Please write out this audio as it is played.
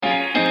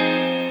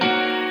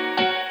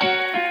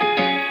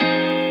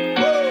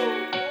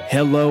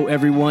Hello,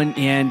 everyone,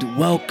 and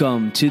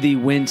welcome to the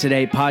Win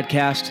Today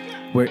podcast,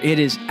 where it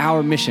is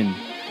our mission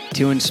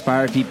to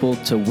inspire people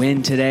to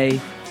win today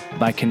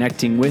by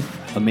connecting with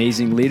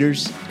amazing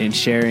leaders and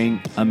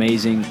sharing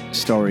amazing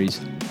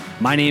stories.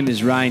 My name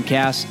is Ryan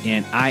Cass,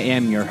 and I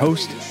am your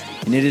host,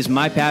 and it is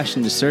my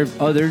passion to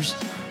serve others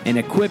and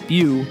equip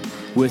you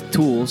with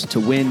tools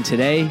to win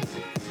today,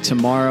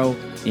 tomorrow,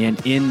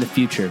 and in the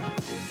future.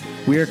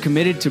 We are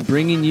committed to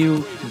bringing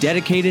you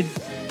dedicated,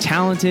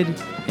 talented,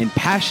 and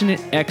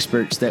passionate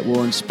experts that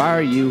will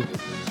inspire you,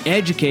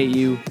 educate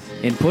you,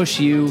 and push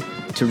you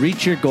to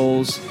reach your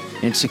goals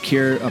and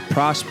secure a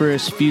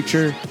prosperous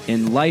future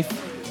in life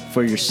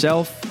for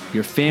yourself,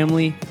 your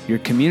family, your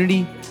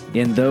community,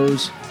 and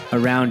those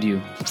around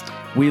you.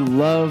 We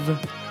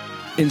love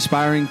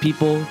inspiring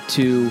people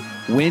to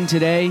win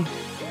today,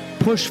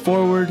 push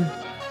forward,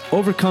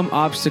 overcome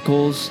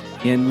obstacles,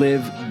 and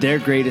live their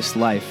greatest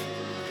life.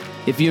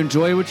 If you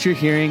enjoy what you're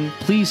hearing,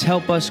 please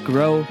help us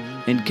grow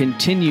and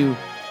continue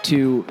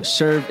to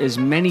serve as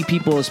many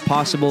people as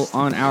possible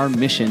on our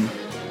mission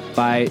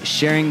by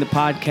sharing the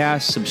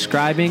podcast,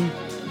 subscribing,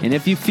 and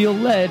if you feel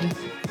led,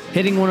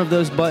 hitting one of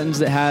those buttons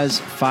that has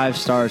 5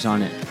 stars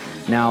on it.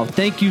 Now,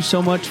 thank you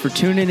so much for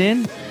tuning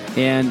in,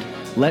 and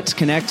let's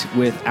connect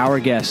with our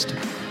guest.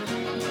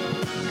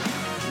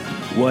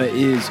 What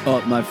is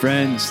up, my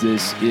friends?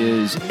 This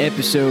is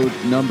episode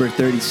number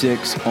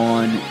 36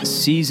 on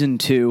season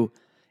 2,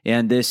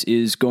 and this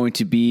is going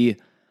to be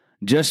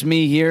just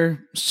me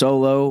here,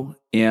 solo,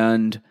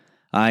 and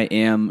I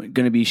am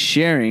going to be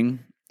sharing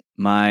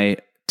my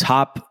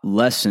top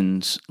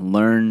lessons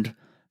learned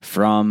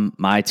from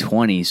my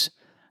 20s.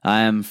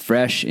 I am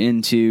fresh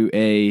into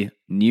a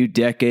new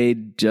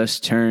decade,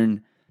 just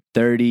turned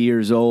 30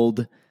 years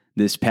old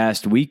this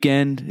past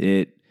weekend.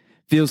 It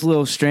feels a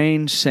little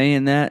strange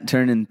saying that,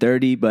 turning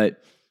 30,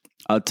 but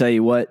I'll tell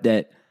you what,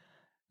 that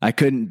I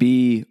couldn't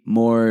be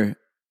more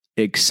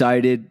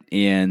excited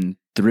and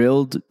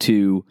thrilled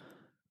to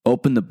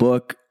open the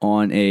book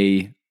on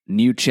a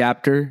new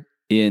chapter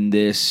in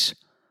this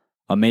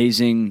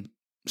amazing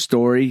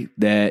story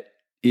that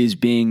is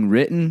being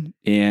written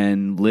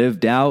and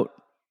lived out,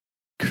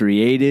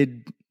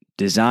 created,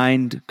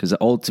 designed, because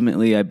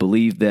ultimately I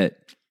believe that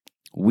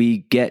we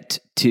get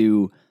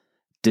to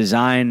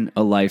design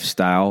a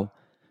lifestyle.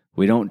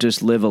 We don't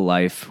just live a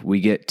life,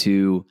 we get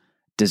to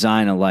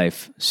design a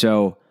life.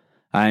 So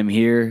I'm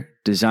here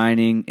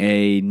designing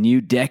a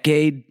new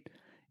decade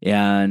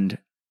and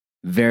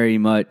very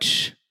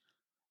much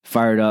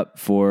fired up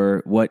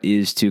for what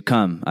is to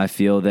come. I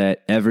feel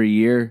that every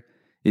year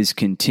is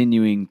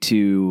continuing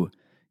to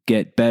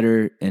get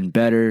better and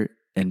better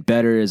and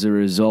better as a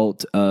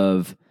result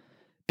of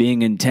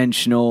being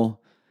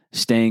intentional,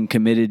 staying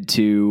committed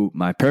to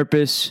my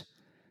purpose,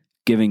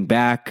 giving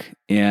back,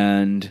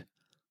 and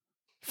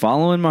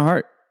following my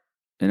heart.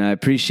 And I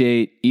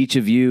appreciate each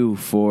of you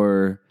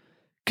for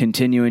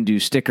continuing to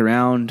stick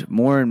around.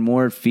 More and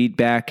more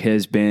feedback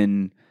has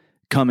been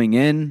coming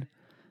in.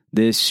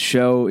 This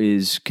show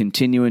is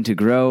continuing to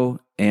grow,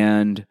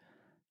 and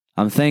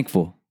I'm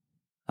thankful.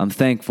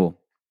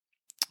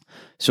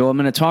 So I'm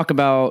going to talk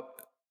about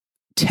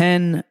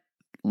 10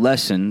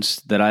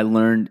 lessons that I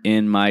learned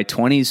in my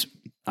 20s.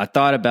 I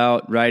thought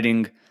about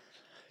writing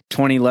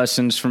 20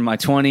 lessons from my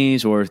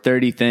 20s or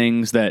 30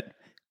 things that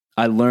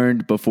I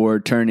learned before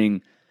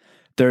turning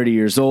 30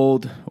 years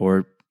old,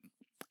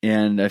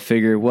 and I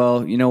figure,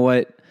 well, you know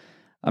what?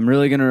 I'm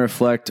really going to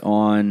reflect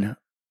on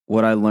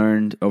what I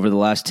learned over the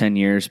last 10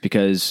 years,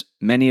 because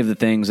many of the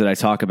things that I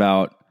talk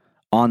about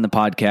on the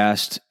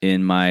podcast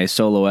in my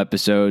solo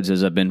episodes,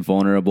 as I've been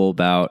vulnerable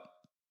about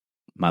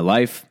my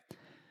life,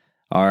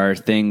 are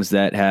things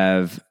that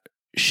have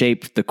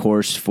shaped the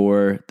course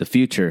for the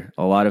future.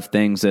 A lot of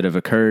things that have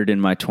occurred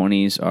in my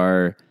 20s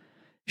are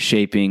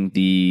shaping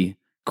the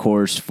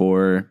course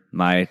for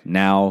my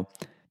now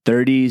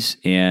 30s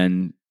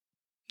and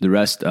the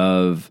rest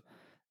of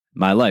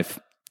my life.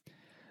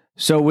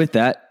 So with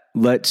that,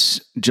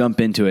 let's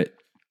jump into it.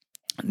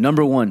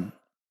 Number 1,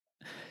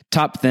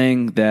 top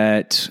thing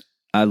that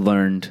I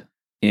learned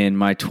in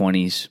my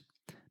 20s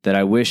that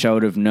I wish I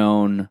would have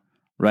known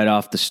right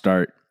off the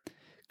start.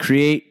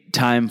 Create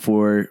time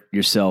for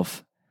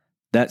yourself.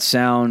 That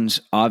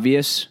sounds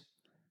obvious.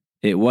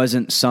 It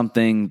wasn't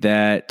something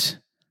that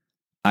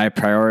I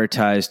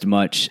prioritized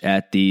much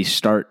at the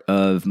start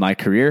of my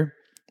career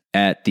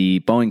at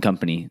the Boeing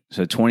company.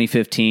 So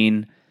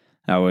 2015,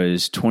 I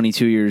was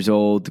 22 years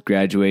old,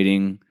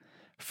 graduating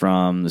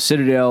from the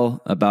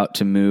Citadel, about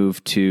to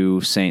move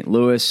to St.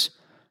 Louis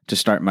to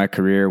start my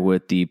career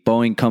with the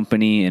Boeing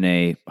company in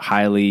a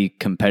highly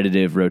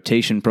competitive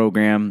rotation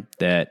program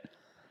that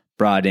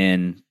brought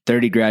in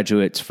 30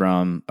 graduates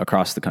from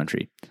across the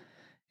country.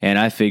 And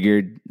I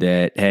figured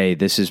that, hey,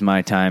 this is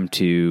my time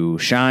to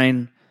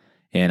shine,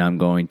 and I'm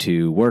going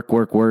to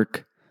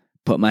work,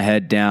 put my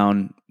head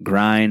down,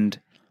 grind,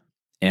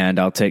 and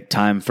I'll take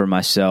time for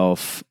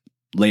myself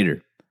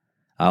later.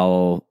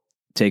 I'll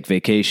take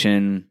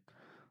vacation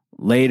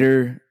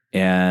later,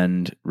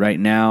 and right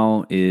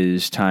now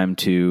is time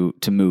to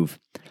move.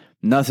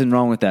 nothing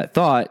wrong with that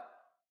thought.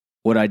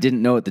 What I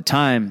didn't know at the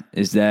time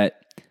is that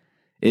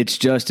it's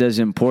just as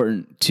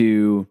important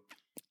to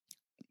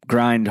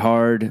grind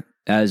hard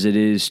as it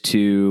is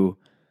to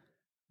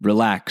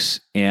relax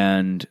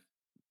and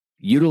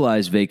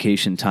utilize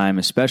vacation time,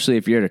 especially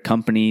if you're at a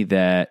company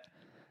that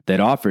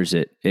offers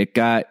it. It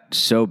got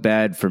so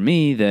bad for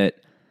me that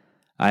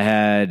I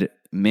had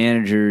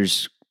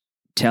managers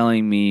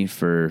telling me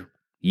for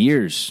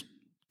years,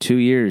 2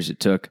 years it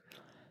took,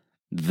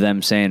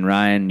 them saying,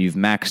 Ryan, you've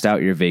maxed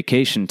out your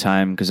vacation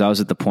time, because I was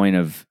at the point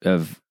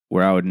of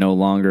where I would no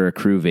longer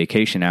accrue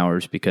vacation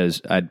hours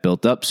because I'd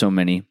built up so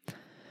many.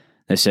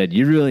 They said,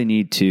 you really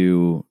need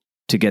to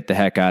get the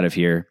heck out of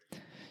here.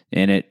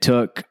 And it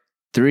took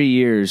 3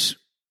 years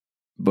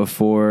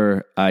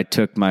before I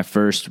took my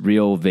first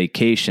real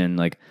vacation.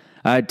 Like,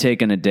 I'd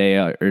taken a day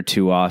or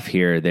two off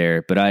here or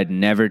there, but I'd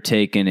never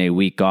taken a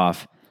week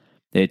off.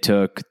 It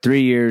took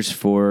 3 years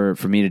for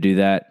me to do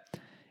that.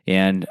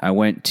 And I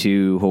went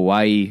to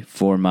Hawaii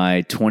for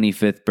my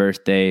 25th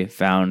birthday,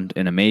 found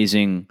an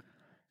amazing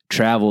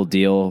travel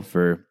deal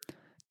for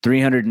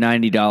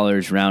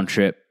 $390 round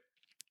trip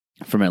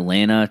from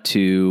Atlanta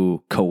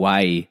to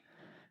Kauai,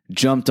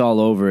 jumped all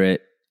over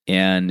it.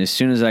 And as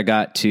soon as I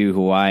got to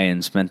Hawaii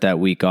and spent that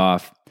week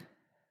off,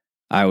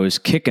 I was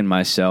kicking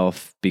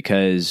myself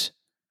because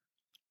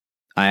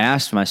I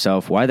asked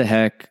myself, why the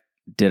heck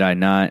did I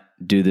not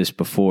do this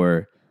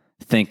before,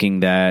 thinking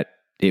that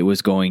it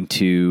was going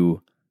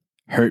to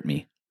hurt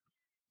me?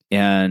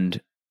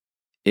 And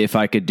if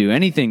I could do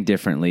anything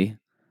differently,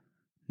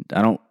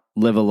 I don't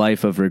live a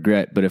life of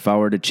regret, but if I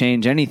were to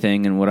change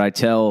anything, and what I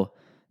tell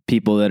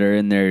people that are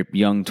in their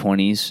young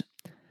 20s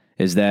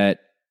is that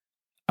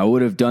I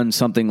would have done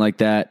something like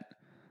that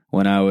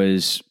when I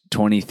was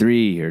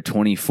 23 or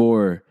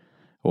 24,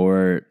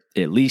 or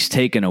at least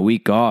taken a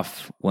week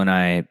off when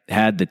I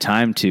had the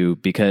time to,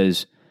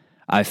 because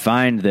I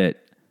find that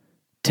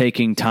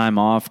taking time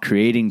off,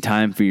 creating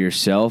time for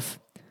yourself,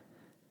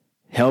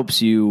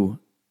 helps you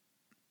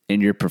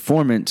in your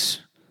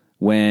performance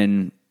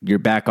when you're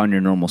back on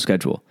your normal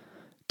schedule.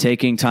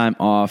 Taking time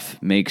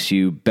off makes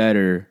you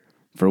better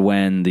for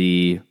when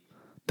the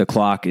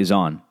clock is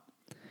on.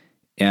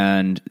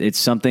 And it's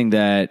something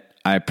that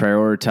I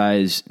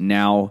prioritize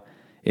now.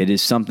 It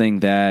is something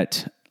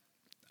that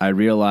I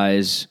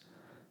realize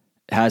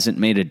hasn't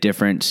made a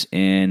difference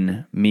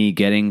in me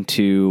getting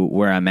to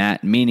where I'm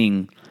at,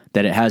 meaning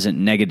that it hasn't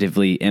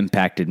negatively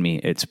impacted me.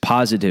 It's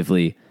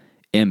positively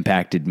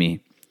impacted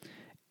me.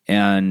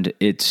 And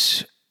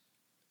it's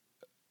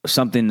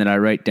something that I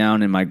write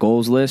down in my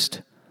goals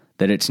list,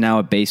 that it's now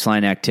a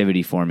baseline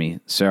activity for me.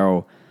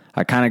 So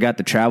I kind of got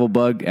the travel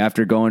bug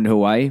after going to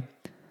Hawaii.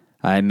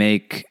 I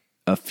make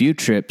a few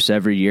trips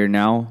every year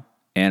now,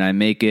 and I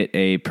make it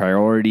a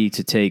priority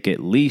to take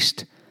at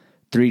least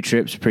 3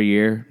 trips per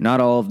year.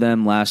 Not all of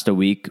them last a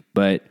week,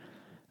 but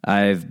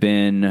I've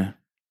been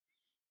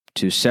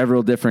to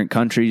several different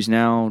countries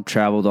now,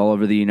 traveled all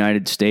over the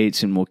United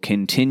States, and will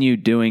continue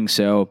doing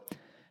so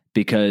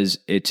because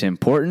it's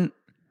important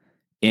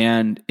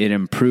and it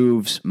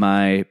improves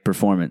my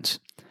performance.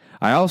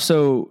 I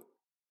also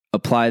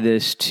apply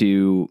this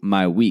to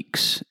my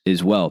weeks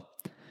as well.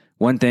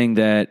 One thing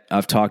that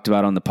I've talked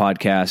about on the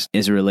podcast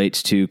as it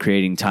relates to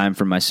creating time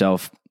for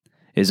myself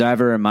is I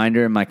have a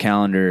reminder in my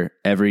calendar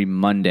every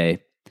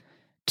Monday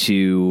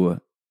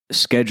to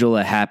schedule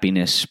a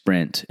happiness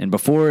sprint. And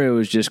before, it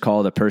was just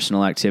called a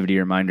personal activity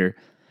reminder.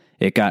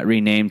 It got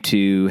renamed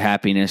to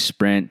happiness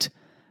sprint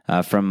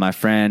from my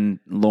friend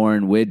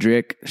Lauren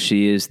Widrick.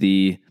 She is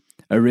the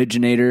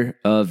originator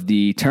of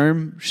the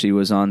term. She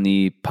was on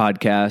the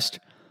podcast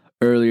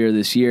earlier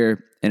this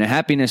year. And a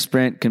happiness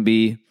sprint can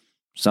be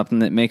something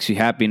that makes you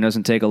happy and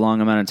doesn't take a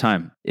long amount of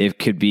time. It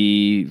could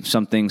be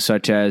something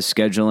such as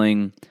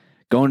scheduling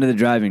going to the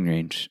driving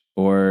range,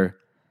 or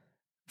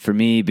for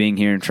me, being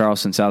here in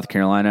Charleston, South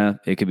Carolina,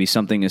 it could be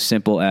something as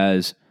simple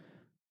as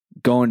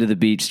going to the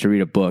beach to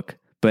read a book.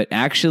 But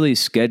actually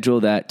schedule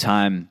that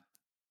time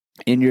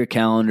in your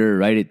calendar,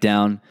 write it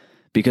down,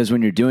 because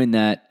when you're doing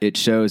that, it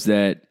shows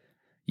that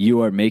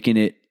you are making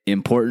it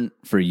important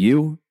for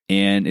you,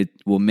 and it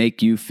will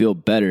make you feel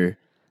better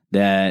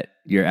that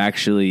you're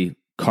actually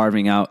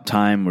carving out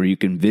time where you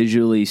can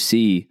visually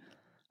see,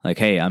 like,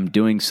 hey, I'm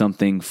doing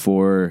something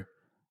for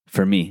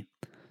me.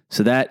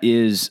 So that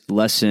is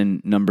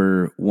lesson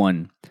number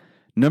 1.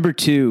 Number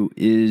 2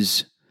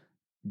 is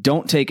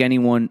don't take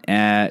anyone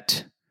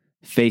at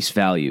face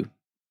value.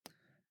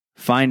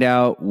 Find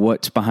out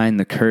what's behind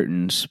the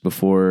curtains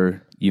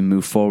before you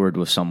move forward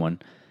with someone.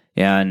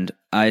 And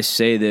I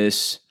say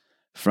this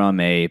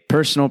from a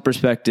personal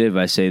perspective.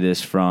 I say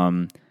this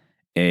from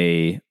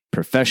a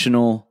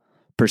professional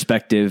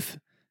perspective.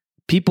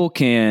 People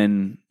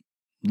can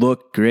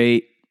look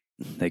great.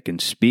 They can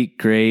speak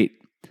great.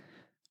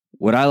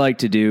 What I like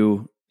to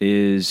do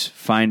is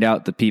find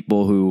out the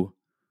people who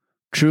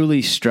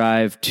truly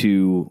strive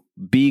to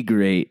be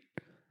great,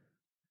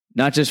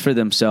 not just for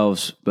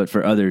themselves, but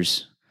for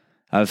others.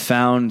 I've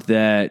found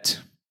that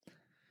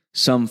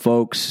some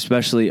folks,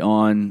 especially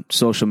on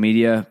social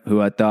media,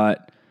 who I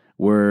thought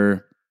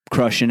were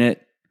crushing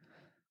it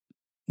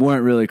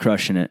weren't really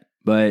crushing it,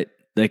 but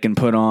they can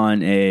put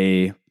on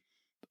a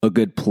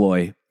good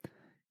ploy.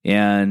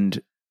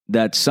 And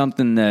that's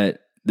something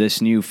that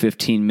this new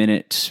 15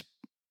 minutes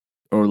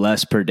or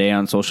less per day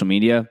on social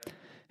media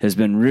has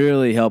been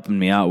really helping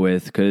me out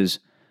with, because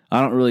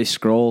I don't really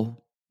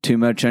scroll too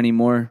much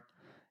anymore.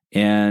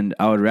 And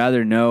I would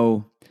rather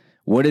know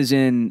what is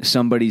in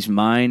somebody's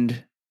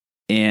mind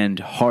and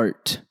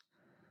heart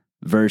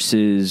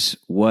versus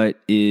what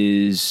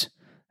is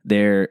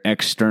their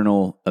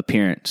external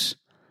appearance.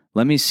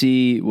 Let me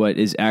see what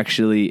is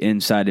actually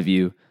inside of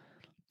you.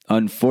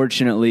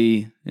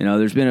 Unfortunately,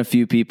 there's been a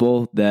few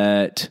people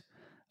that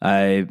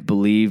I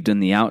believed in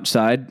the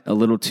outside a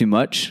little too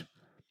much.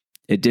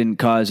 It didn't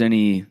cause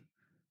any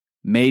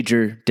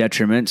major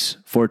detriments,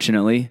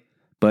 fortunately,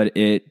 but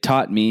it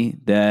taught me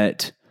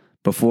that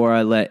before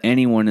I let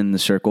anyone in the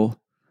circle,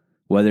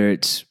 whether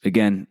it's,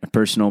 again, a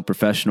personal,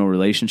 professional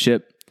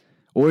relationship,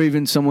 or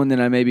even someone that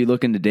I may be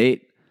looking to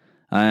date,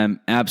 I'm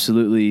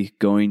absolutely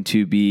going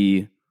to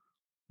be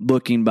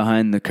looking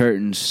behind the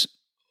curtains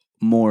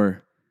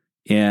more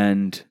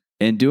and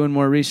doing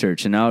more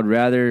research. And I would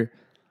rather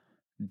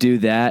do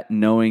that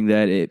knowing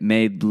that it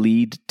may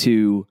lead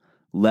to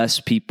less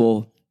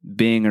people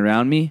being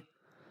around me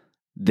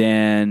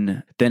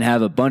than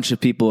have a bunch of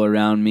people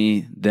around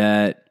me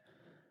that,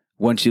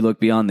 once you look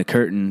beyond the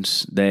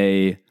curtains,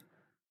 they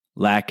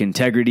lack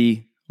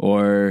integrity,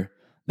 or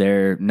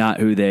they're not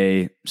who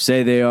they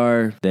say they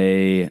are.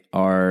 They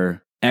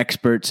are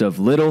experts of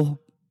little.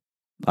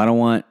 I don't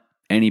want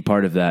any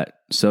part of that.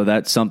 So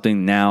that's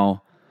something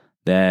now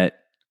that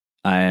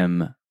I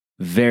am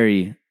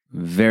very,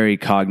 very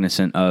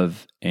cognizant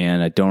of,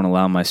 and I don't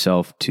allow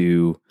myself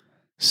to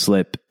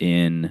slip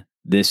in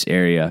this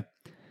area,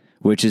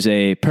 which is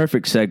a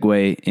perfect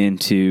segue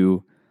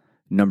into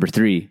number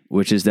 3,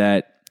 which is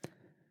that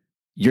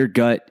your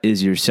gut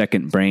is your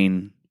second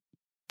brain.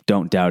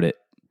 Don't doubt it.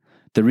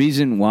 The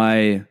reason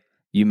why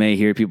you may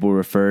hear people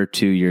refer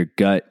to your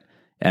gut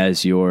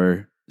as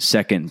your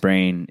second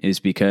brain is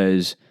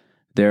because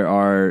there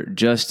are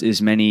just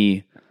as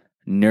many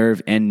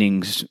nerve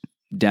endings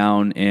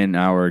down in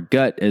our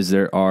gut as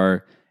there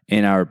are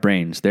in our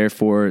brains.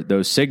 Therefore,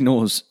 those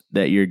signals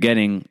that you're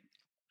getting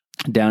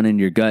down in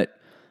your gut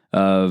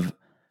of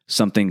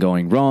something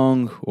going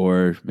wrong,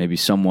 or maybe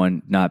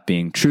someone not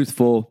being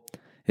truthful,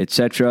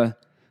 etc.,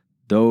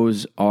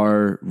 those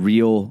are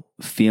real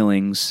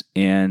feelings,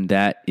 and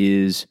that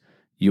is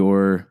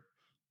your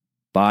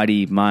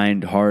body,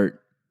 mind,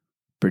 heart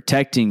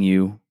protecting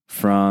you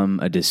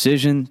from a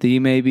decision that you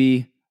may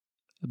be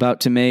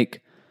about to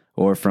make,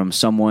 or from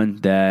someone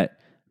that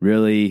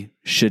really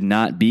should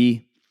not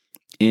be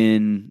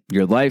in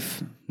your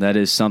life. That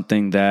is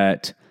something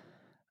that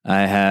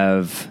I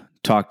have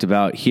talked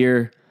about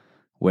here,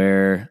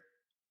 where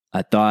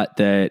I thought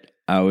that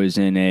I was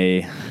in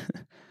a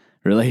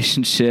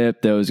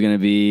relationship that was going to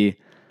be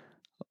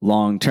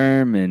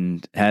long-term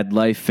and had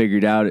life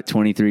figured out at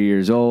 23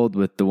 years old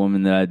with the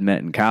woman that I'd met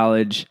in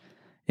college.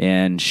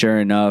 And sure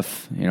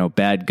enough,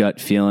 bad gut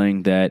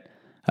feeling that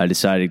I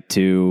decided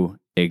to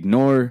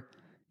ignore,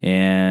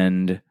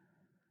 and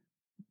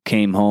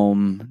came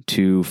home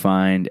to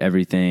find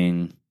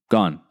everything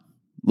gone.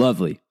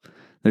 Lovely.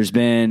 There's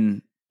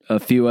been a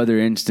few other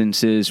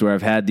instances where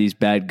I've had these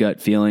bad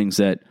gut feelings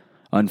that,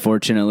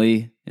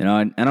 unfortunately,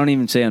 I don't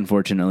even say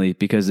unfortunately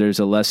because there's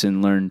a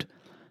lesson learned,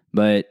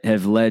 but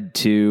have led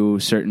to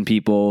certain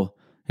people,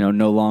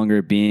 no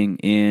longer being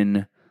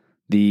in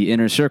the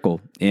inner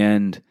circle.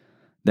 And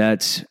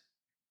it's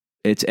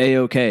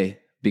A-okay,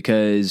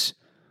 because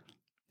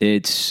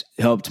it's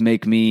helped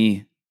make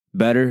me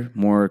better,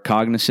 more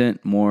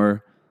cognizant,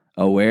 more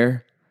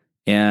aware,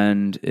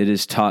 and it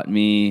has taught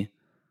me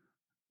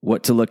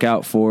what to look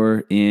out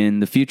for in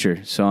the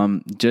future. So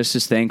I'm just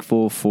as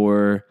thankful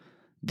for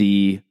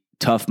the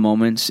tough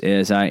moments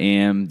as I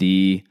am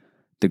the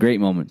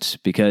great moments,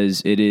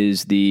 because it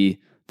is the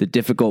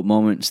difficult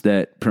moments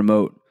that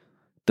promote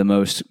the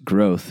most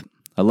growth.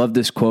 I love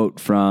this quote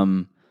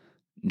from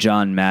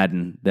John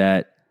Madden,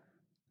 that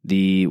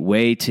the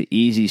way to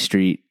Easy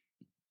Street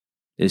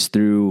is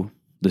through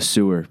the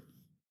sewer.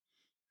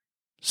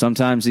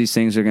 Sometimes these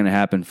things are going to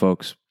happen,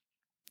 folks,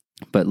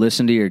 but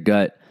listen to your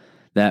gut.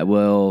 That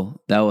will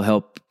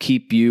help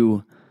keep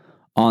you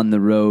on the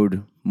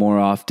road more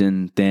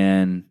often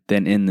than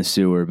in the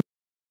sewer.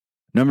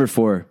 Number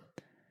 4,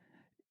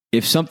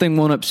 if something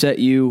won't upset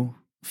you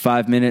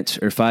 5 minutes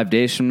or 5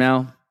 days from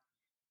now,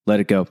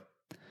 let it go.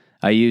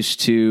 I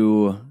used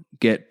to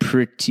get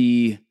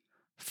pretty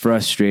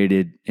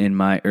frustrated in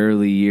my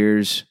early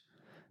years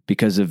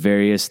because of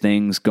various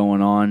things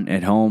going on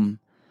at home.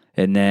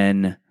 And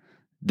then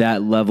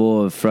that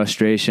level of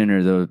frustration,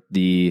 or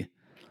the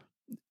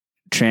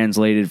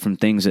translated from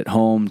things at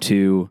home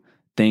to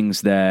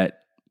things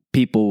that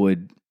people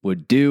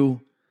would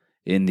do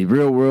in the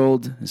real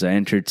world as I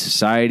entered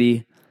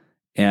society.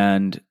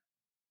 And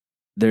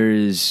there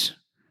is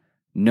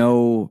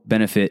no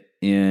benefit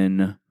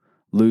in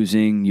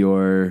losing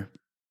your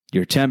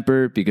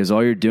temper, because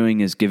all you're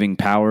doing is giving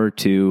power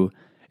to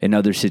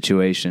another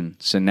situation.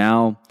 So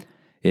now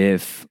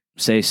if,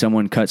 say,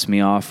 someone cuts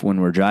me off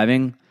when we're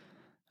driving,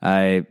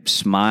 I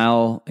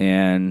smile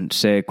and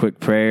say a quick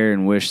prayer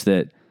and wish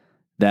that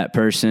that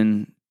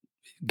person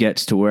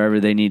gets to wherever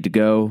they need to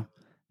go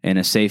in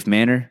a safe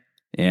manner.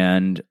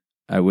 And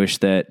I wish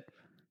that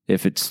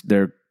if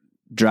they're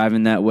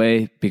driving that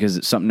way because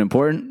it's something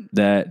important,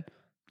 that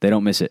they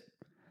don't miss it.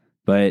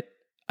 But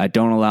I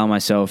don't allow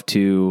myself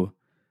to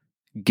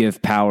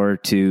give power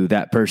to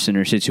that person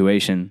or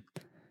situation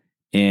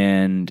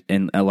and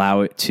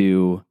allow it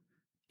to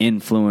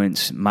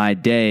influence my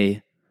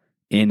day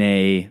in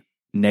a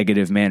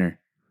negative manner.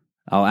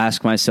 I'll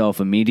ask myself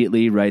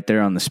immediately right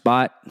there on the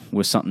spot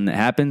with something that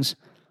happens,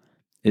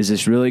 is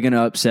this really going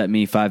to upset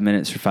me 5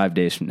 minutes or 5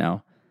 days from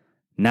now?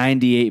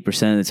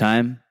 98% of the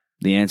time,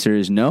 the answer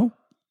is no.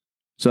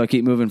 So I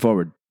keep moving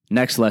forward.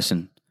 Next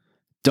lesson.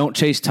 Don't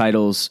chase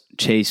titles,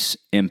 chase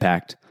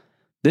impact.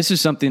 This is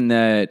something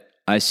that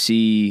I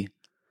see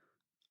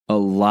a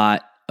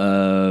lot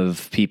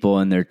of people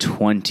in their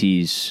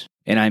 20s,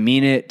 and I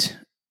mean it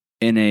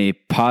in a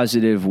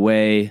positive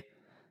way,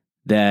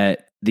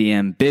 that the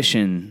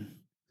ambition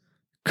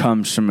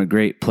comes from a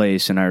great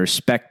place, and I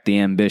respect the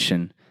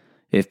ambition.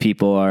 If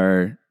people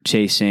are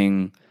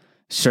chasing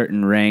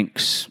certain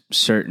ranks,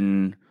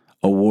 certain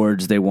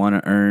awards they want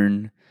to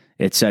earn,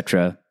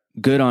 etc.,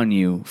 good on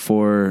you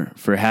for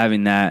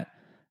having that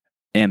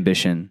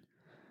ambition.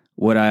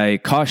 What I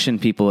caution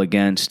people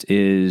against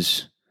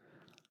is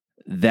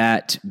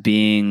that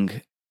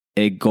being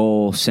a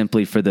goal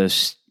simply for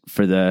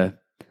the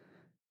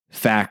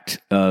fact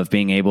of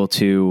being able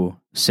to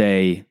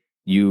say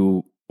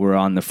you were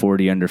on the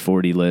 40 under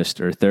 40 list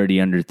or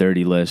 30 under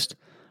 30 list,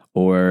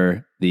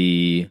 or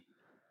the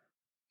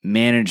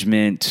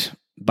management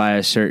by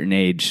a certain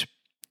age.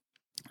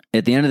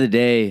 At the end of the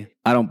day,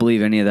 I don't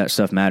believe any of that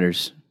stuff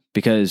matters,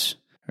 because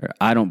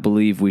I don't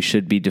believe we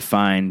should be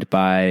defined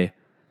by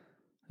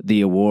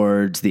the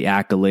awards, the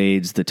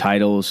accolades, the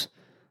titles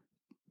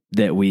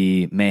that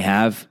we may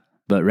have,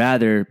 but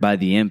rather by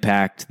the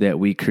impact that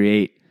we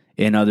create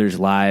in others'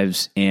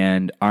 lives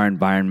and our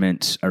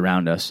environments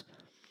around us.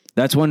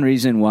 That's one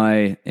reason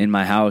why in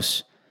my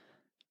house,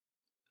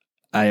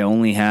 I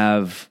only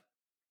have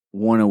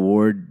one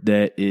award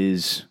that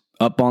is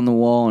up on the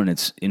wall, and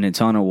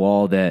it's on a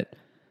wall that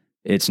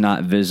it's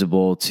not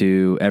visible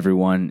to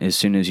everyone as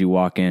soon as you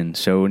walk in.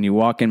 So when you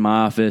walk in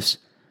my office,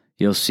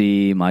 you'll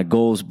see my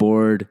goals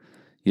board.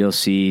 You'll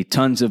see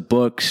tons of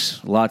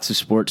books, lots of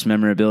sports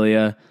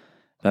memorabilia,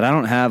 but I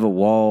don't have a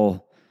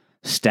wall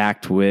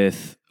stacked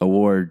with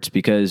awards,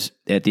 because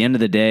at the end of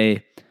the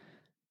day,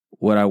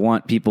 what I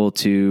want people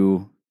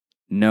to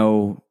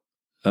know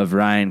of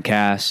Ryan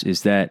Cass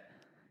is that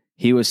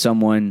he was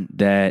someone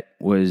that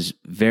was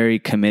very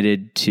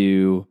committed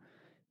to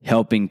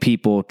helping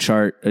people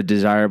chart a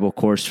desirable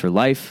course for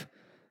life,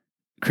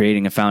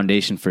 creating a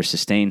foundation for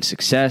sustained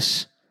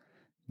success,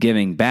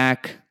 giving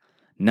back.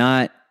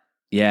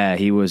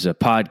 He was a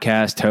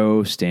podcast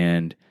host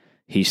and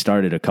he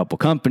started a couple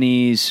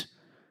companies,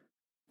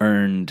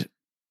 earned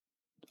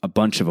a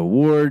bunch of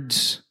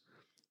awards.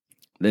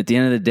 At the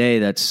end of the day,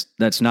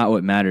 that's not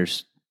what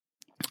matters.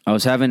 I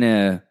was having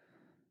a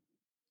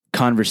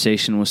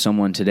conversation with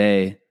someone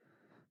today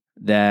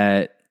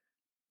that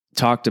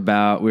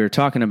we were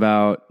talking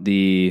about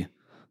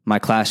my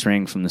class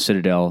ring from the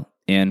Citadel.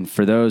 And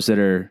for those that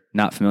are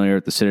not familiar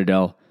with the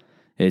Citadel,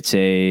 it's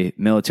a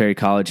military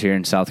college here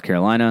in South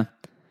Carolina.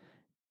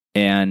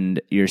 And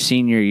your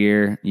senior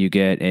year, you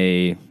get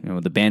the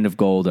band of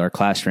gold, our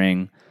class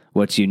ring.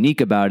 What's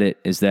unique about it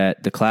is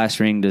that the class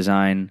ring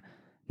design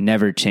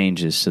never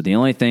changes. So the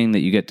only thing that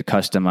you get to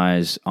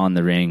customize on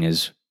the ring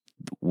is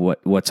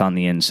what's on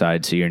the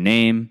inside. So your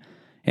name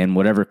and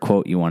whatever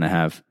quote you want to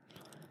have.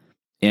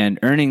 And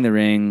earning the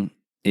ring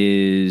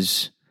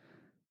is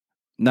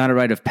not a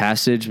rite of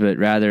passage, but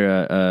rather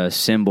a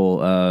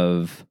symbol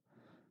of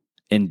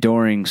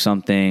enduring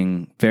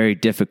something very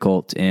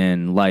difficult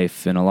in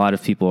life. And a lot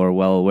of people are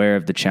well aware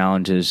of the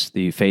challenges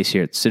that you face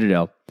here at the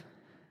Citadel.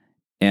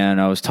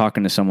 And I was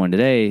talking to someone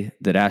today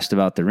that asked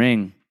about the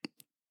ring.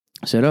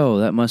 I said, "Oh,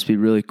 that must be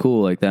really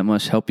cool. Like, that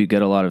must help you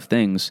get a lot of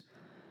things."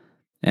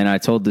 And I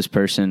told this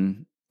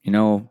person,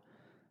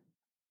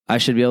 I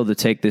should be able to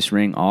take this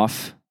ring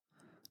off.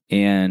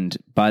 And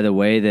by the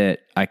way that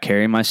I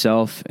carry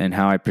myself and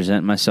how I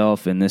present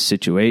myself in this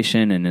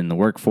situation and in the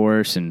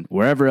workforce and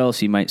wherever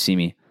else you might see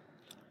me,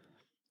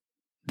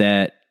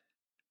 that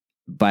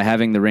by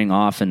having the ring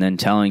off and then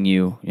telling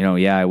you,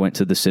 I went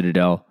to the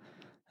Citadel,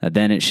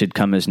 then it should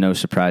come as no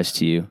surprise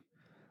to you,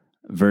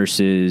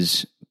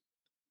 versus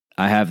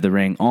I have the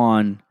ring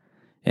on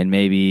and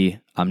maybe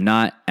I'm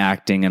not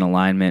acting in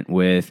alignment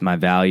with my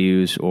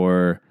values,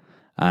 or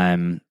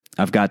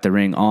I've got the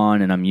ring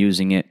on and I'm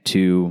using it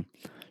to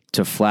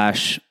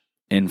flash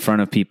in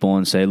front of people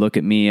and say, "Look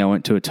at me, I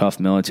went to a tough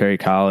military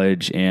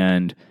college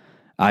and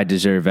I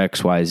deserve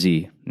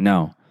XYZ."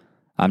 No,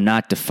 I'm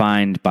not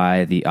defined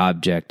by the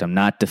object. I'm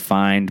not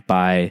defined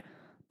by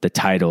the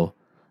title.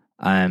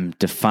 I'm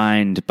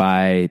defined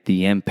by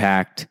the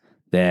impact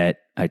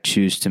that I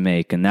choose to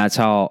make. And that's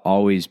how I'll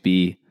always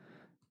be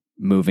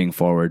moving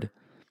forward.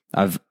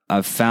 I've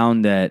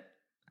found that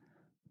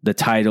the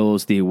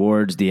titles, the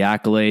awards, the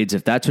accolades,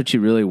 if that's what you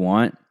really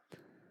want,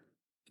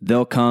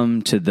 they'll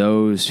come to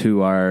those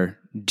who are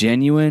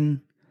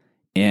genuine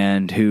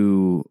and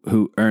who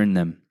earn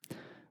them.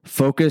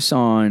 Focus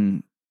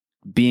on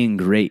being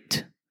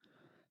great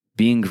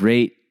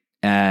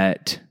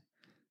at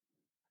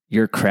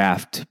your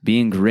craft,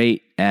 being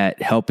great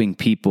at helping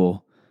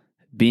people,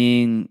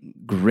 being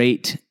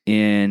great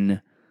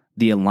in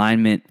the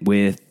alignment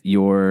with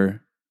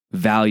your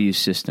value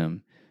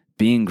system,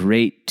 being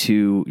great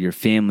to your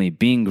family,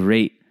 being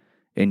great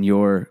in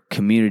your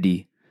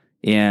community.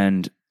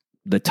 And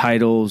the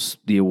titles,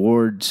 the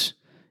awards,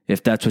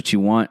 if that's what you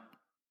want,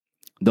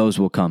 those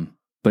will come.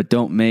 But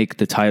don't make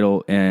the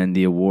title and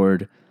the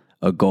award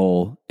a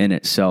goal in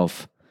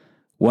itself.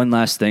 One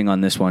last thing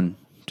on this one,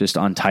 just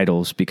on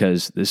titles,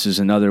 because this is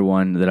another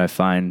one that I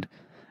find,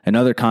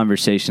 another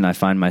conversation I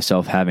find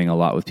myself having a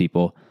lot with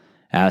people,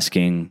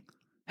 asking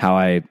how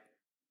I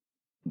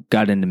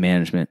got into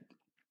management.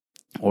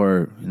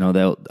 Or,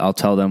 I'll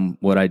tell them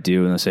what I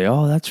do and they'll say,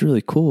 "Oh, that's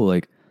really cool.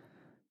 Like,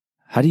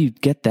 how do you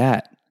get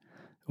that?"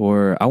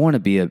 Or, "I want to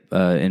be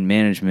in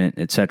management,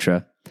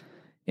 etc."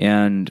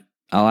 And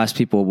I'll ask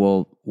people,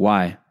 "Well,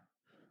 why?"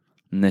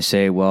 And they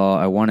say, "Well,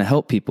 I want to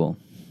help people."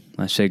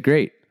 I say,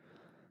 "Great.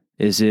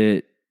 Is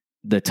it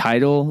the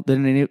title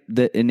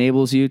that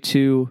enables you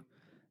to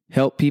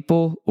help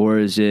people, or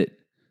is it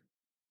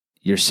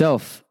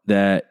yourself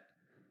that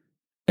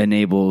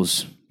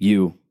enables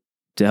you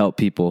to help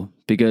people?"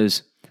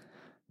 Because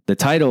the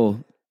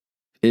title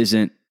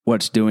isn't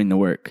what's doing the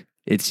work.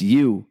 It's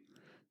you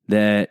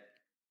that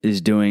is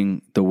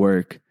doing the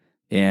work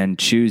and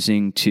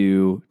choosing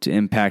to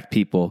impact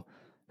people.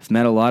 I've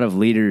met a lot of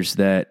leaders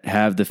that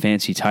have the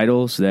fancy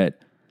titles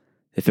that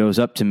if it was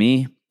up to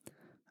me,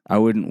 I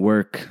wouldn't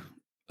work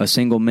a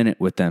single minute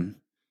with them,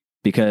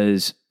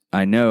 because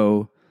I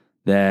know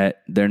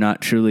that they're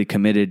not truly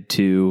committed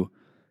to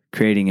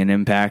creating an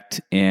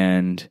impact,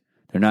 and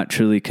they're not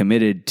truly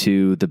committed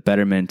to the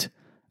betterment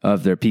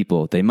of their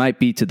people. They might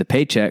be to the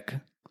paycheck,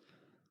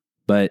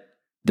 but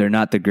they're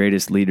not the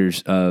greatest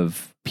leaders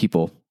of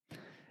people.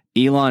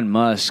 Elon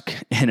Musk,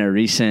 in a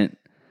recent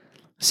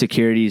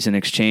Securities and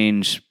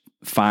Exchange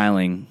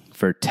filing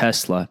for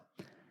Tesla,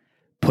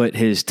 put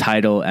his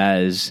title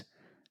as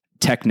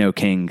Techno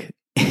King.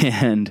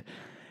 And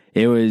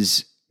it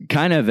was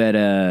kind of at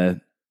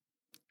a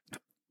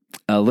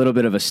little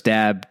bit of a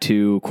stab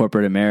to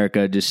corporate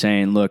America, just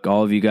saying, look,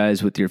 all of you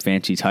guys with your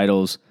fancy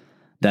titles,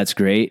 that's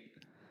great,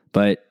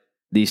 but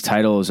these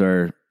titles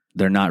they're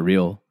not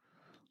real.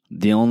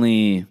 The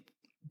only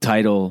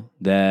title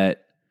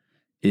that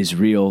is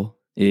real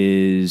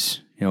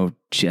is,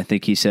 I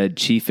think he said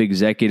Chief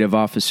Executive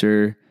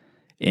Officer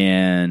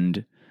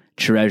and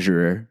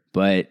Treasurer,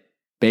 but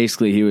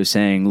basically he was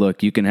saying,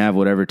 look, you can have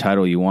whatever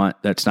title you want.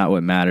 That's not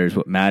what matters.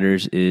 What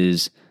matters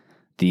is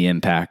the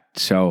impact.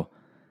 So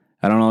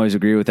I don't always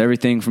agree with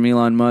everything from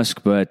Elon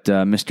Musk, but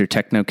Mr.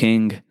 Techno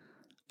King,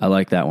 I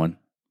like that one.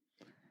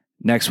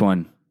 Next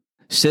one.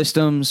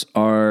 Systems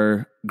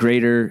are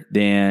greater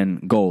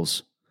than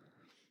goals.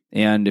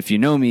 And if you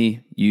know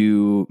me,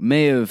 you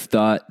may have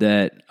thought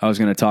that I was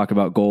going to talk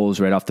about goals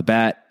right off the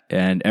bat,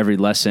 and every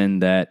lesson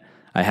that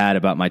I had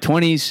about my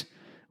 20s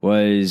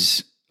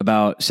was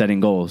about setting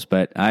goals.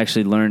 But I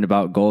actually learned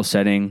about goal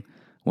setting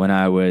when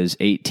I was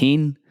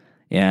 18,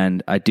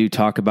 and I do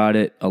talk about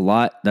it a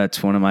lot.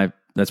 That's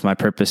my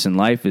purpose in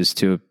life, is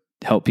to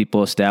help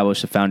people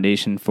establish a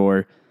foundation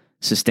for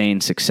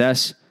sustained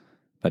success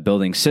by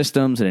building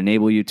systems that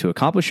enable you to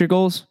accomplish your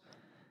goals.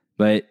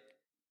 But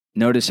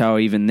notice how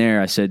even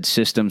there I said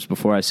systems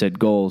before I said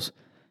goals,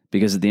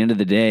 because at the end of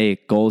the day,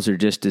 goals are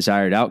just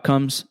desired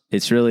outcomes.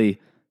 It's really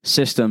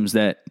systems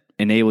that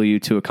enable you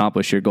to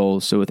accomplish your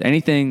goals. So with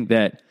anything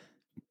that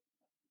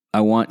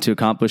I want to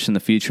accomplish in the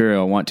future, or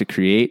I want to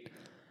create,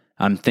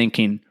 I'm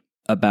thinking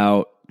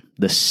about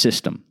the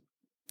system.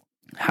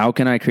 How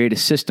can I create a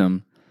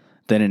system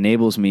that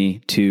enables me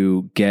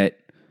to get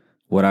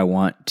what I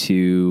want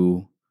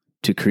to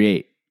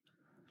create?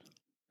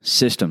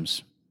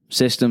 Systems.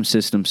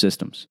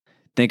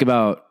 Think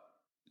about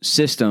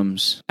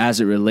systems as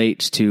it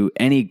relates to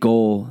any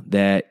goal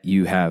that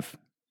you have.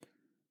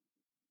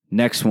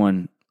 Next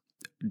one,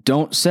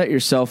 don't set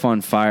yourself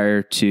on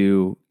fire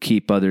to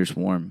keep others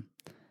warm.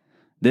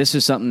 This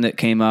is something that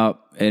came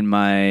up in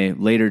my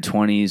later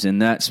 20s,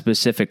 and that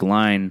specific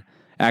line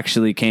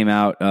actually came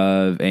out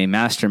of a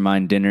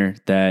mastermind dinner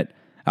that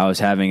I was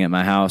having at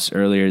my house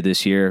earlier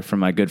this year from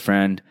my good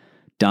friend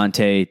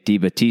Dante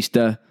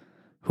DiBattista,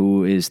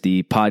 who is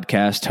the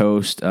podcast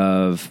host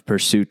of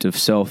Pursuit of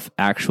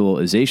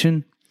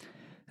Self-Actualization.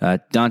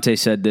 Dante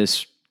said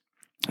this,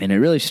 and it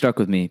really stuck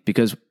with me,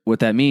 because what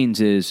that means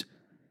is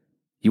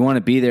you want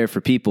to be there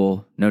for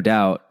people, no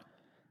doubt,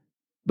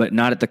 but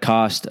not at the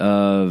cost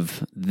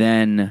of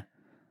then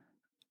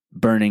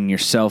burning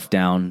yourself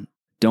down.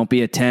 Don't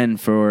be a 10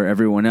 for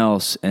everyone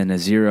else and a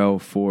 0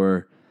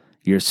 for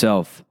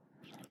yourself.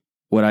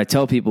 What I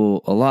tell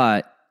people a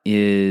lot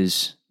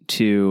is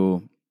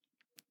to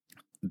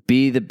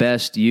be the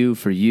best you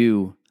for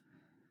you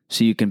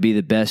so you can be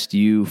the best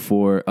you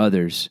for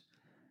others.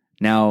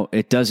 Now,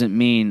 it doesn't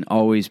mean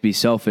always be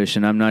selfish,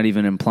 and I'm not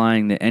even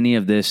implying that any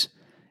of this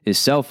is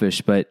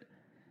selfish, but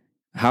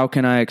how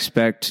can I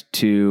expect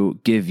to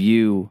give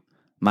you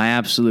my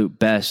absolute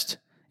best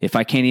if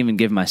I can't even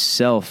give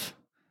myself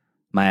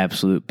my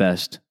absolute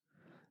best?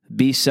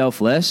 Be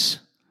selfless,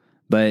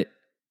 but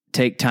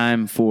take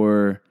time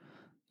for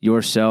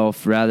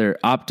yourself. Rather,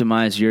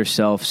 optimize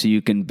yourself so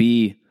you can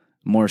be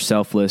more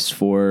selfless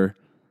for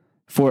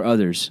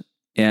others.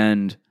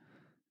 And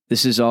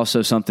this is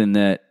also something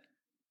that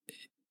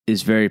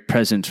is very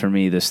present for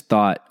me, this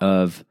thought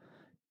of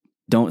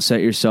don't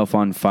set yourself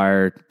on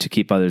fire to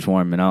keep others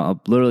warm. And I'll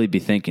literally be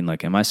thinking,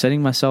 like, am I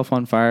setting myself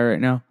on fire right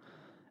now?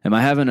 Am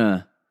I having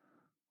a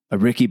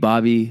Ricky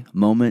Bobby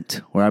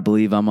moment where I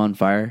believe I'm on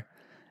fire?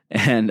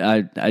 And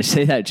I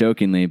say that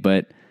jokingly,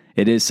 but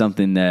it is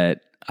something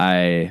that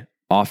I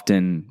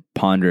often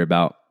ponder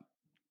about.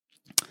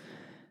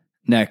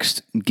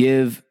 Next,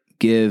 give.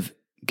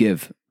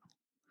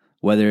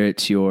 Whether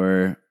it's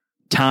your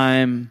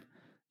time,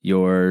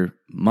 your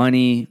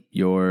money,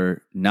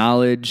 your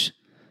knowledge,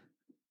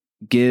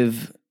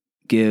 give.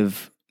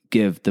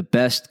 The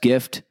best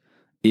gift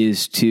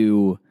is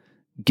to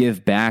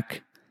give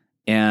back.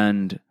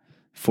 And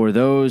for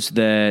those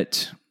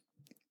that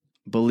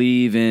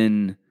believe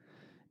in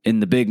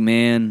the big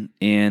man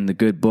and the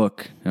good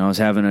book, and I was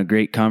having a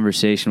great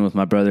conversation with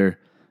my brother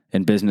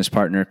and business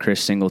partner,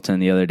 Chris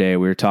Singleton, the other day.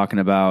 We were talking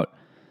about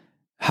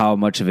how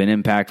much of an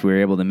impact we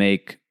were able to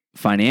make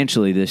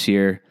financially this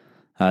year.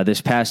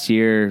 This past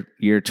year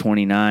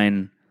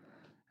 29,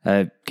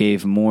 I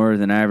gave more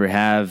than I ever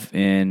have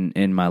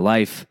in my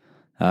life,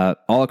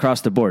 all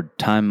across the board,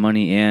 time,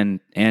 money,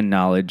 and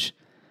knowledge.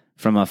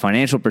 From a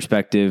financial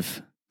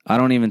perspective, I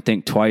don't even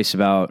think twice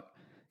about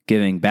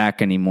giving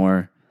back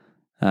anymore,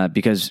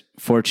 because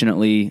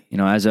fortunately,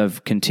 as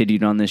I've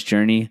continued on this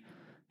journey,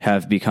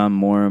 have become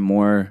more and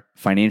more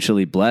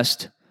financially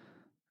blessed.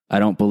 I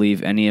don't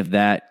believe any of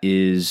that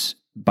is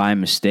by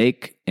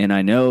mistake. And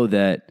I know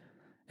that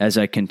as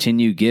I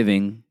continue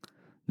giving,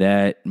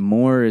 that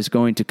more is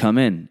going to come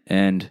in.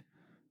 And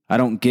I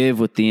don't give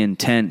with the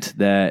intent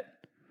that,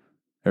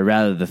 or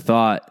rather the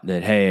thought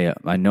that, hey,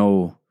 I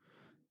know,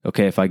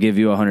 okay, if I give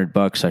you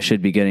 $100, I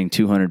should be getting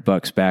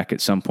 $200 back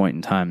at some point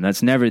in time.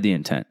 That's never the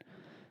intent.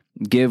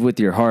 Give with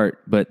your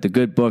heart. But the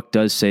good book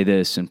does say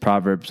this in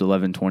Proverbs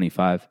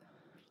 11:25.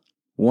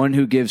 One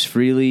who gives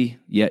freely,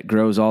 yet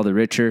grows all the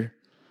richer.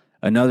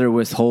 Another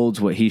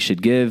withholds what he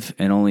should give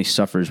and only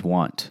suffers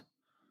want.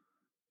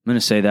 I'm going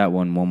to say that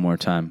one more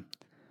time.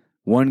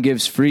 One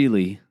gives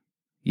freely,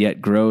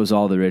 yet grows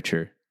all the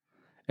richer.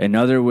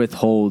 Another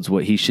withholds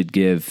what he should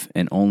give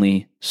and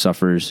only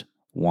suffers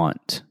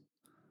want.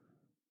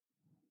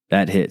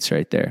 That hits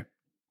right there.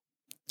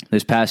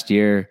 This past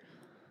year,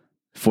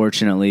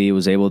 fortunately,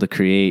 was able to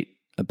create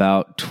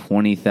about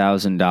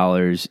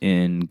 $20,000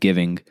 in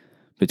giving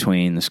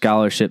between the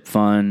scholarship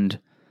fund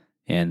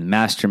and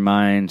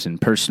masterminds and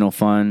personal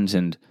funds.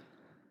 And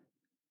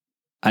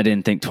I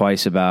didn't think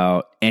twice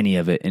about any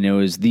of it. And it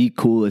was the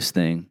coolest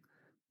thing,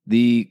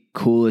 the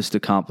coolest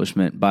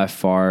accomplishment by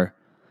far.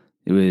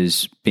 It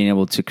was being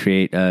able to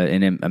create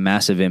a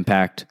massive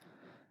impact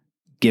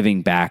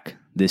giving back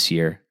this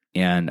year.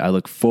 And I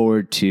look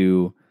forward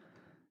to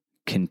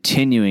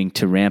continuing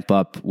to ramp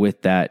up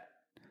with that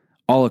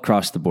all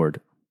across the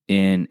board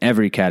in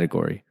every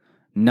category,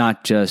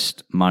 not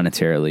just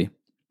monetarily.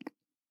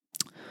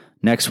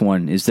 Next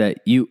one is that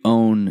you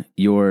own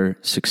your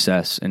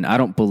success. And I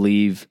don't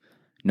believe,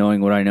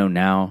 knowing what I know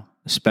now,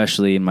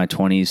 especially in my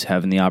 20s,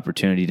 having the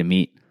opportunity to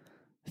meet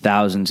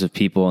thousands of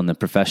people in the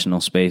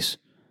professional space,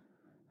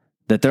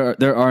 that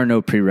there are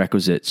no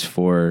prerequisites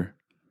for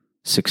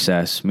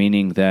success,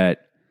 meaning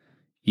that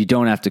you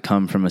don't have to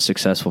come from a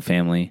successful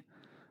family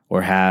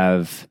or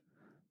have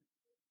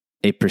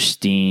a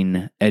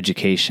pristine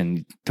education.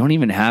 You don't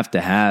even have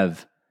to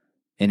have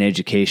an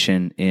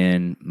education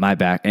in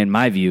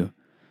my view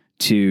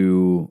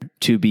to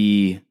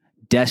be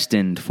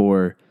destined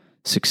for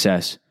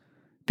success,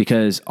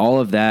 because all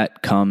of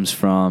that comes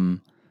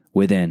from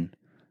within.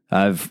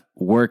 I've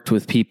worked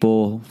with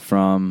people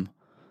from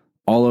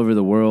all over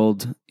the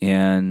world,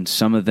 and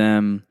some of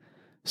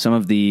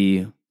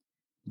the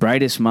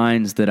brightest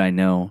minds that I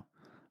know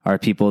are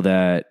people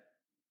that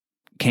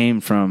came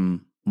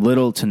from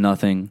little to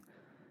nothing,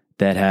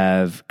 that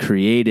have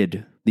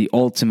created the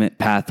ultimate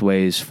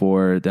pathways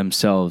for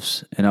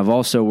themselves. And I've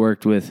also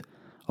worked with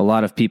a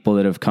lot of people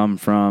that have come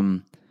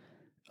from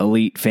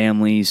elite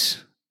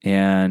families,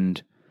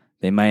 and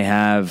they might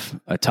have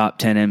a top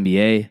 10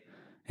 MBA.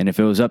 And if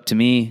it was up to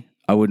me,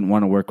 I wouldn't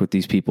want to work with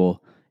these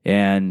people.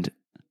 And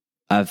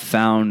I've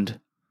found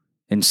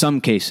in some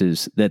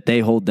cases that they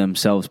hold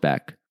themselves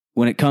back.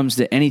 When it comes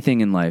to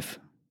anything in life,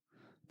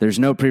 there's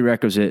no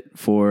prerequisite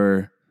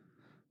for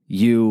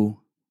you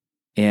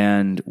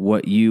and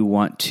what you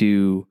want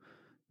to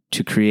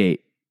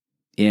create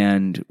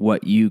and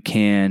what you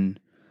can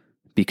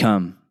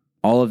become.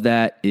 all of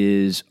that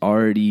is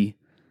already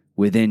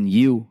within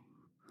you,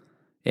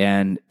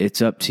 and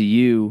it's up to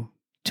you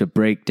to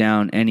break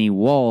down any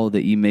wall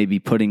that you may be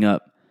putting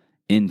up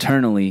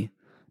internally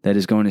that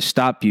is going to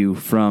stop you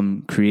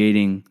from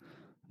creating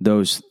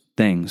those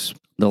things.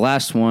 The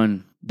last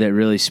one that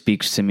really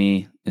speaks to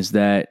me is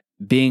that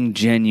being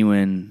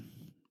genuine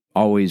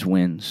always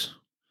wins,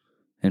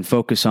 and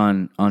focus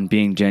on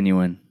being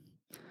genuine.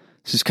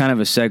 This is kind of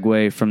a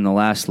segue from the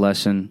last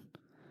lesson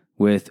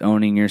with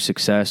owning your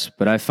success,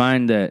 but I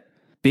find that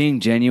being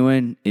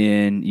genuine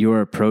in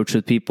your approach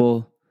with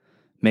people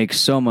makes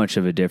so much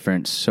of a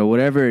difference. So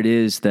whatever it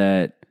is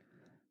that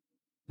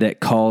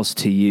calls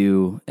to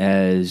you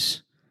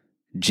as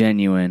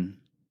genuine,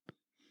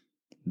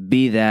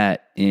 be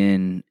that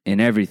in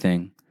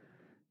everything.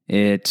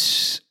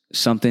 It's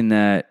something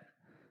that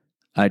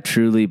I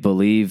truly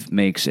believe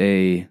makes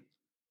a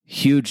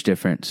huge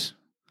difference.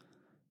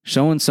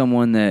 Showing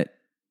someone that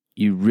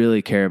you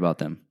really care about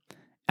them.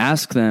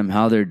 Ask them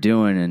how they're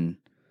doing and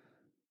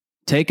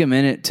take a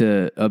minute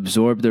to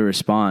absorb the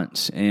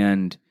response.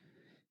 And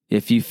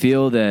if you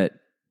feel that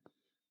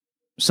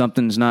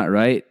something's not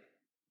right,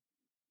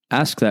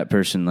 ask that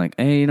person, like,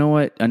 hey, you know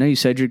what? I know you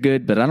said you're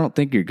good, but I don't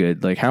think you're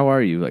good. Like, how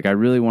are you? Like, I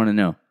really want to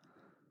know.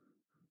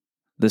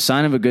 The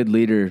sign of a good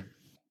leader,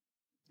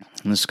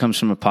 and this comes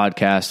from a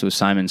podcast with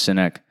Simon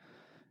Sinek,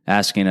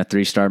 asking a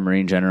 3-star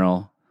Marine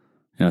general,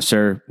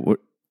 sir,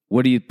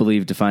 what do you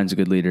believe defines a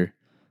good leader?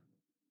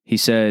 He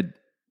said,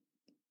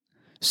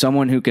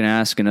 someone who can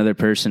ask another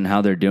person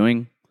how they're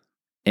doing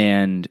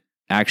and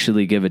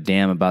actually give a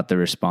damn about the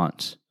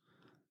response.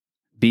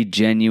 Be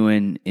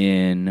genuine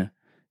in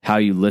how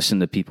you listen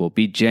to people.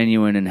 Be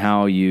genuine in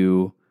how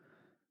you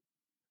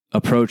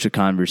approach a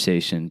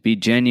conversation. Be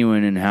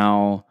genuine in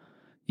how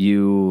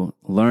you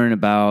learn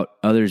about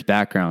others'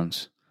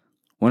 backgrounds.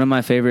 One of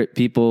my favorite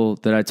people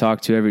that I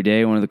talk to every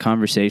day, one of the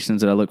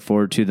conversations that I look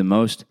forward to the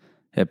most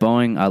at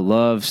Boeing, I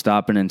love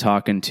stopping and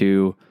talking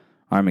to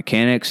our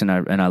mechanics, and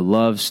I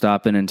love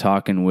stopping and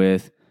talking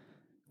with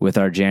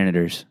our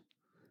janitors.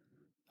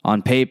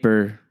 On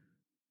paper,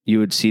 you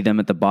would see them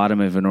at the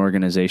bottom of an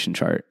organization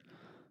chart.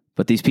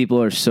 But these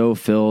people are so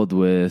filled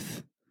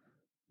with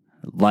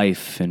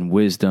life and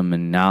wisdom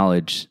and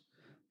knowledge,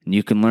 and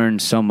you can learn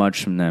so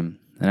much from them.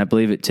 And I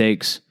believe it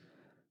takes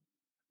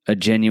a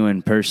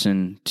genuine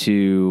person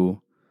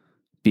to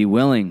be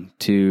willing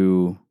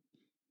to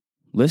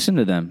listen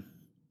to them,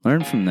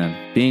 learn from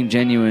them. Being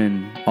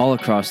genuine all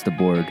across the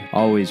board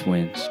always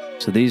wins.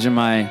 So these are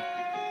my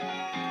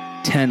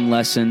 10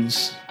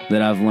 lessons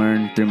that I've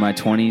learned through my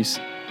 20s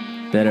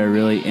that are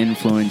really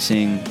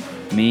influencing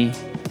me,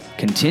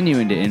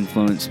 continuing to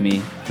influence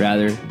me,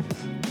 rather,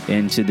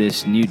 into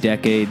this new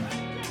decade.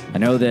 I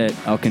know that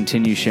I'll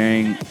continue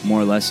sharing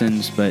more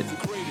lessons, but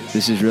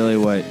this is really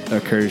what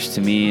occurs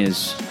to me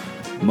is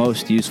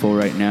most useful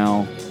right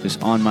now,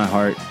 just on my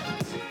heart.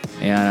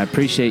 And I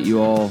appreciate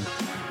you all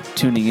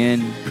tuning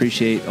in.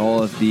 Appreciate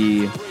all of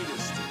the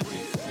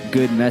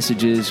good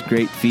messages,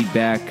 great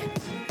feedback.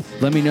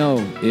 Let me know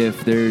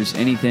if there's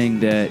anything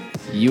that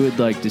you would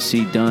like to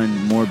see done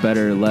more,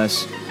 better, or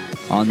less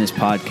on this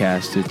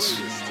podcast.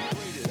 It's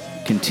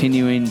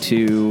continuing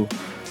to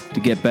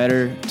get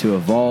better, to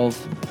evolve,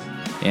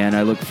 and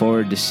I look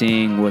forward to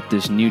seeing what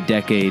this new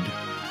decade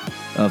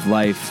of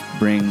life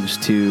brings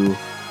to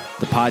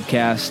the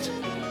podcast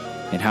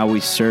and how we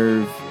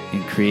serve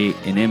and create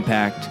an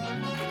impact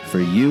for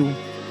you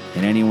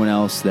and anyone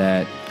else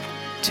that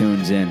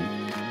tunes in.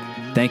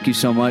 Thank you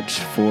so much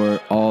for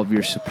all of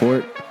your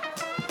support.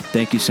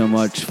 Thank you so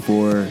much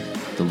for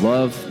the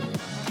love.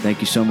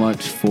 Thank you so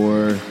much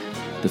for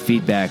the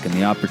feedback and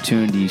the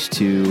opportunities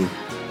to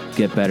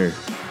get better.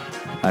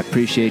 I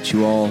appreciate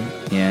you all,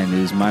 and it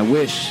is my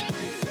wish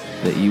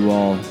that you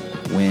all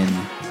win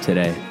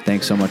today.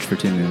 Thanks so much for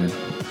tuning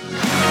in.